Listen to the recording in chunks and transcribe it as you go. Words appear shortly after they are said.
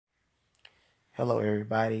Hello,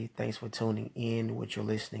 everybody. Thanks for tuning in with your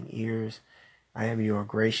listening ears. I am your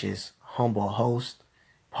gracious, humble host,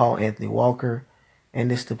 Paul Anthony Walker, and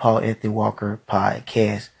this is the Paul Anthony Walker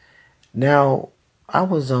podcast. Now, I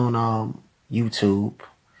was on YouTube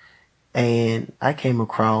and I came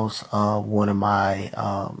across one of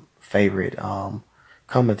my favorite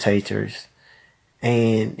commentators,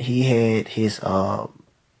 and he had his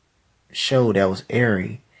show that was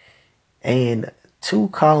airing, and two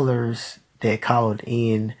callers that called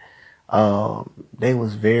in, they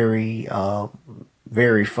was very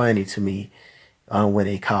funny to me when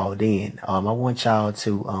they called in. I want y'all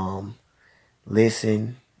to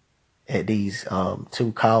listen at these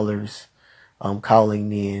two callers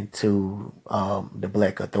calling in to the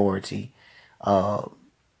Black Authority, uh,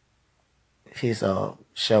 his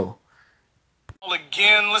show.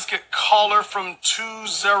 Again, let's get caller from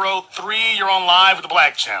 203. You're on live with the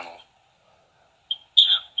Black Channel.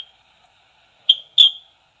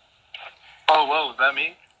 Oh, well, is that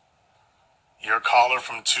me? You're a caller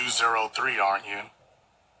from 203, aren't you?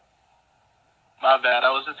 My bad.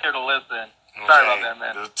 I was just here to listen. Sorry about that,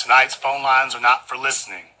 man. Tonight's phone lines are not for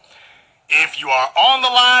listening. If you are on the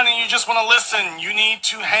line and you just want to listen, you need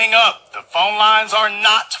to hang up. The phone lines are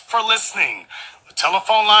not for listening. The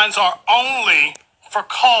telephone lines are only for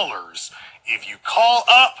callers. If you call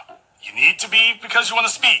up, you need to be because you want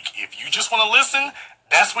to speak. If you just want to listen,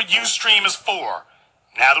 that's what Ustream is for.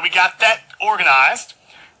 Now that we got that organized,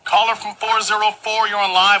 caller from 404, you're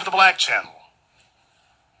on live with the Black Channel.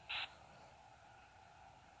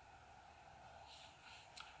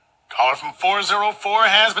 Caller from 404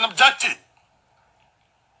 has been abducted.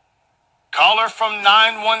 Caller from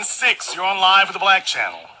 916, you're on live with the Black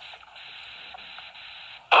Channel.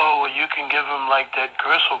 Oh, well, you can give him like that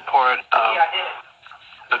gristle part. Yeah,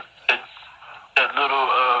 I did. That little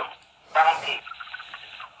Brown piece.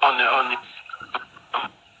 on the.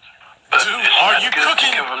 Dude, are you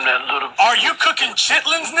cooking? Give him that little. Are you cooking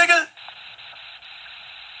chitlins, nigga?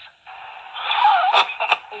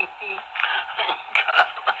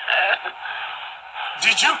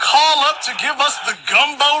 Did you call up to give us the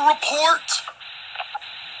gumbo report?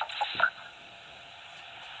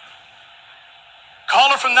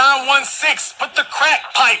 Caller from 916, put the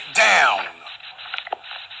crack pipe down.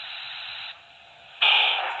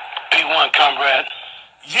 B1, comrade.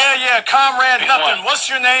 Yeah, comrade, Big nothing. one. What's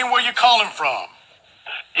your name? Where you calling from?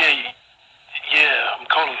 Yeah, I'm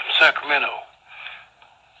calling from Sacramento.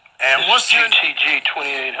 And what's your GTG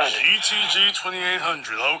 2800? GTG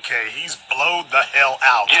 2800. Okay, he's blowed the hell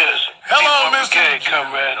out. Yes. Hello, B1 Mr. Brigade, G.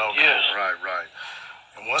 comrade. Okay, Yes. Right.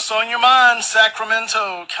 And what's on your mind,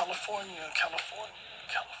 Sacramento, California?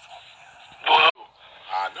 Well,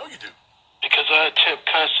 I know you do. because I attempt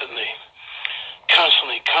constantly,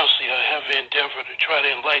 I have the endeavor to try to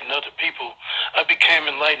enlighten other people. I became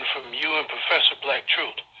enlightened from you and Professor Black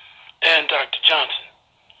Truth and Dr. Johnson.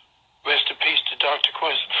 Rest in peace to Dr.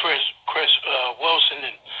 Chris Wilson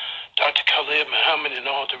and Dr. Khalid Muhammad and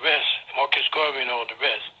all the rest, Marcus Garvey and all the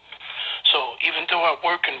rest. So even though I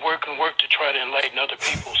work to try to enlighten other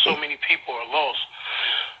people, so many people are lost.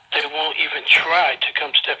 They won't even try to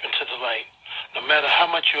come step into the light. No matter how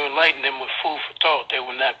much you enlighten them with food for thought, they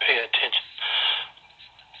will not pay attention.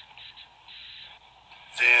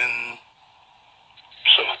 Then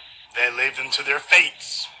So they leave them to their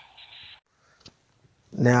fates.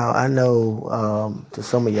 Now, I know to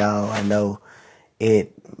some of y'all, I know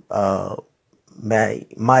it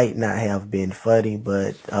might not have been funny,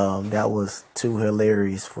 but that was too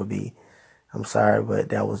hilarious for me. I'm sorry, but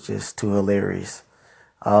that was just too hilarious.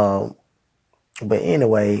 But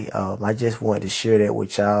anyway, I just wanted to share that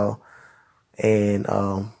with y'all, and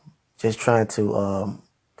just trying to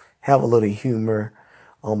have a little humor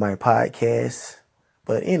on my podcast.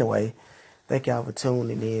 But anyway, thank y'all for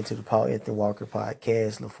tuning in to the Paul Anthony Walker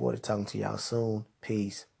podcast. Look forward to talking to y'all soon.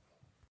 Peace.